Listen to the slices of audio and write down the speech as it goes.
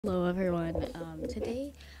Hello everyone,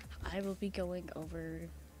 today I will be going over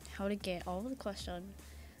how to get all of the quests done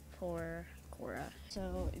for Korra.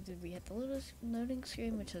 So we hit the loading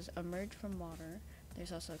screen which says emerge from water.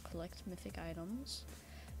 There's also collect mythic items,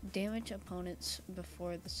 damage opponents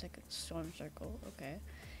before the second storm circle, okay,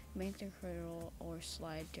 maintain critical or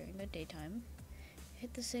slide during the daytime,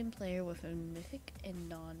 hit the same player with a mythic and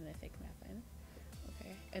non-mythic map item,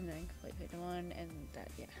 okay, and then complete phase 1 and that,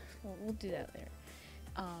 yeah, we'll do that later.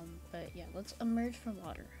 But yeah, let's emerge from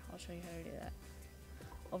water. I'll show you how to do that.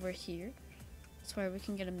 Over here, that's where we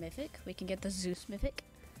can get a mythic. We can get the Zeus mythic,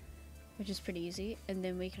 which is pretty easy, and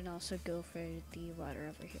then we can also go for the water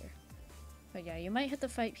over here. But yeah, you might have to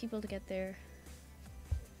fight people to get there.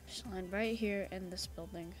 Just land right here in this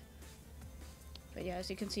building. But yeah, as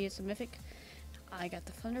you can see, it's a mythic. I got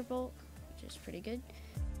the Thunderbolt, which is pretty good.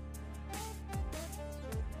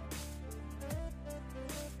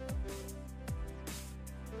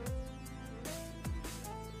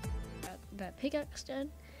 That pickaxe done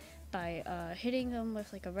by hitting them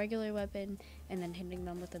with like a regular weapon and then hitting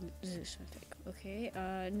them with a Zeus mythic. Okay,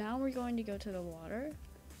 now we're going to go to the water.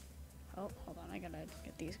 Oh, hold on, I gotta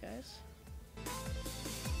get these guys.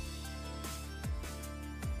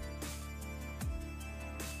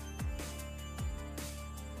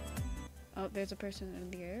 Oh, there's a person in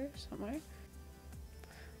the air somewhere.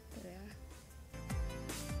 There they are.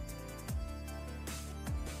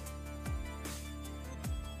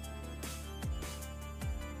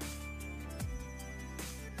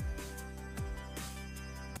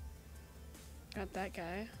 Got that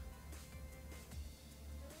guy.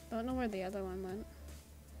 Don't know where the other one went.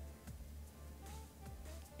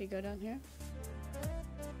 Did he go down here?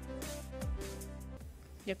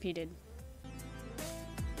 Yep, he did.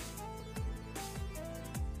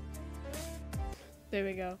 There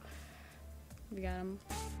we go. We got him.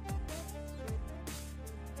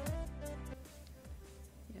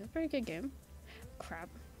 Yeah, it's a pretty good game. Crap.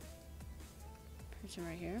 Person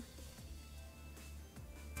right here.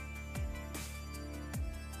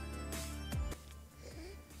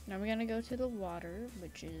 Now we're gonna go to the water,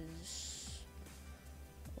 which is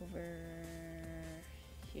over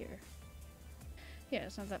here. Yeah,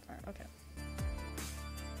 it's not that far. Okay.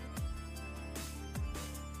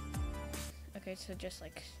 Okay, so just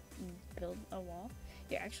like build a wall.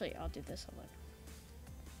 Yeah, actually, I'll do this alone.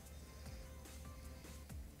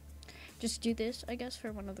 Just do this, I guess,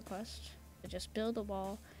 for one of the quests. Just build a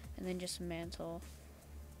wall and then just mantle.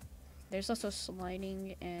 There's also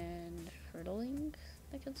sliding and hurdling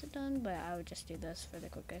that gets it done, but I would just do this for the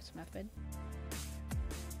quickest method.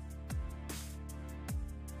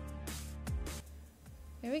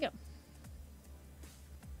 There we go.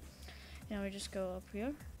 Now we just go up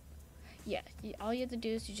here. Yeah, all you have to do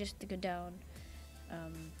is you just have to go down,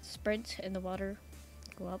 sprint in the water,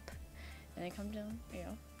 go up, and then come down, you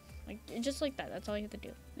know, like just like that. That's all you have to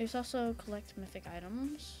do. There's also collect mythic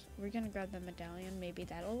items. We're gonna grab the medallion. Maybe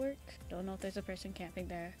that'll work. Don't know if there's a person camping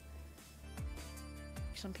there.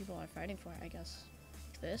 Some people are fighting for it, I guess.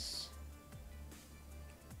 This.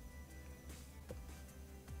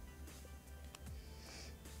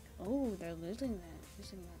 Oh, they're losing that.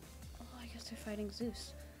 Oh, I guess they're fighting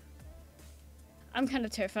Zeus. I'm kind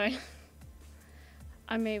of terrified.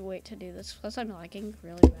 I may wait to do this, plus I'm lagging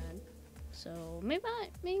really bad. So maybe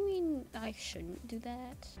I shouldn't do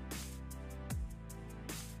that.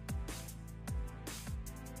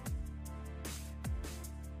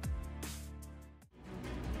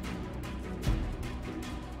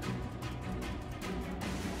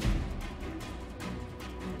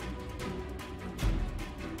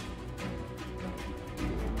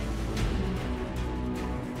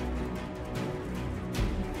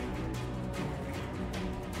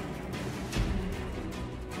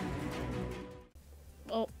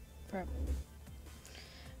 Oh, crap.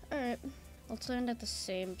 Alright, let's land at the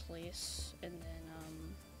same place and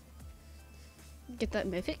then, get that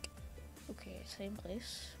mythic. Okay, same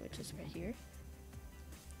place, which is right here.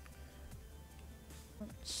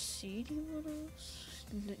 Let's see, do what else?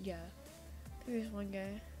 Yeah, there's one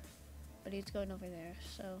guy, but he's going over there,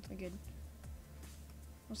 so we're good.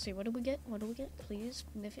 Let's see, what do we get? Please,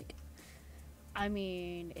 mythic. I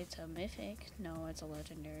mean, it's a mythic. No, it's a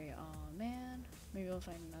legendary. Oh man. Maybe we'll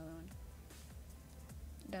find another one.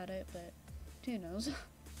 Doubt it, but who knows?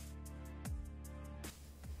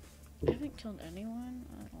 I haven't killed anyone.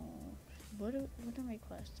 What are my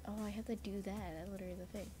quests? Oh, I have to do that. That's literally the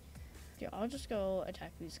thing. Yeah, I'll just go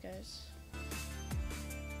attack these guys.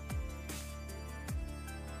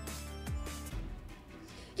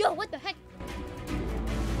 Yo, what the heck?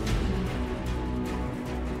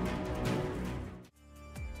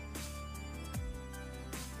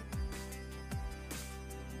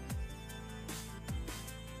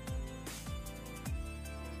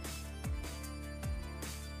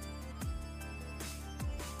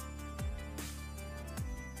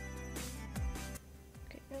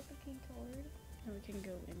 pink colored. And we can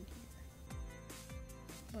go in here.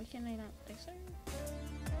 Why can I not fix her?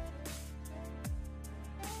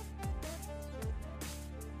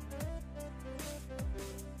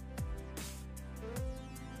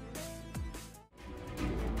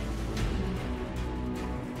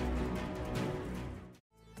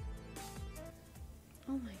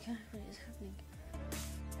 Oh my god, what is happening?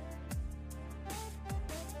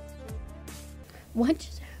 What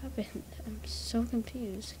just happened? I'm so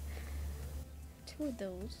confused. Two of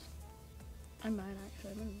those. I might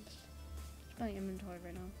actually move. It's my inventory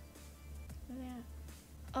right now. Where's he at?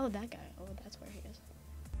 Oh, that guy. Oh, that's where he is.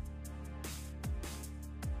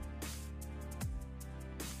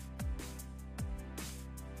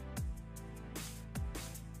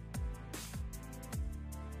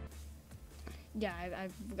 Yeah,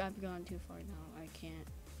 I've gone too far now. I can't.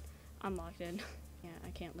 I'm locked in. Yeah, I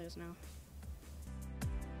can't lose now.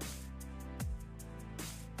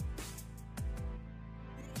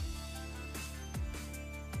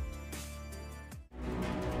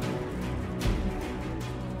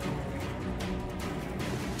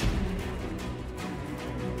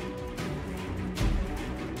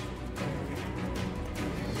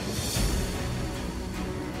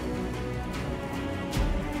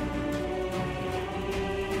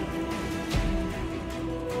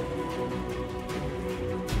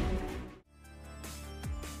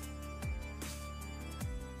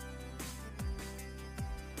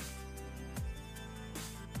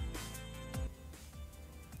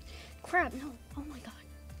 Crap, no. Oh my god.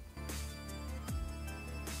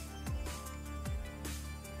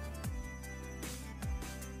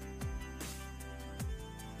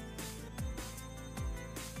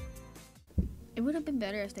 It would have been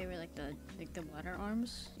better if they were like the water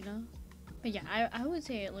arms, you know? But yeah, I would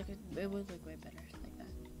say it would look way better like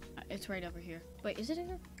that. It's right over here. Wait, is it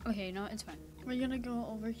here? Okay, no, it's fine. We're gonna go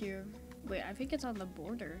over here. Wait, I think it's on the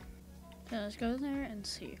border. So let's go there and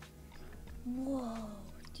see. Whoa.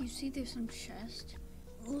 Do you see there's some chest?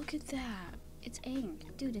 Look at that. It's ink.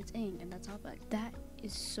 Dude, it's ink and that's all back. That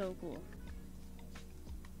is so cool.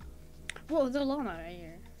 Whoa, there's a llama right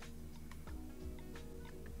here.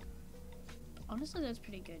 Honestly, that's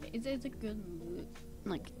pretty good. It's a good loot.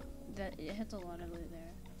 Like, that it hits a lot of loot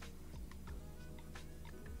there.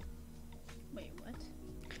 Wait, what?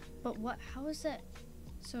 But what, how is that?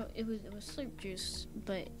 So it was slurp juice,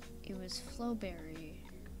 but it was flowberry.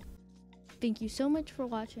 Thank you so much for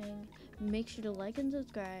watching. Make sure to like and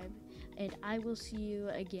subscribe, and I will see you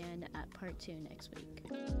again at part 2 next week.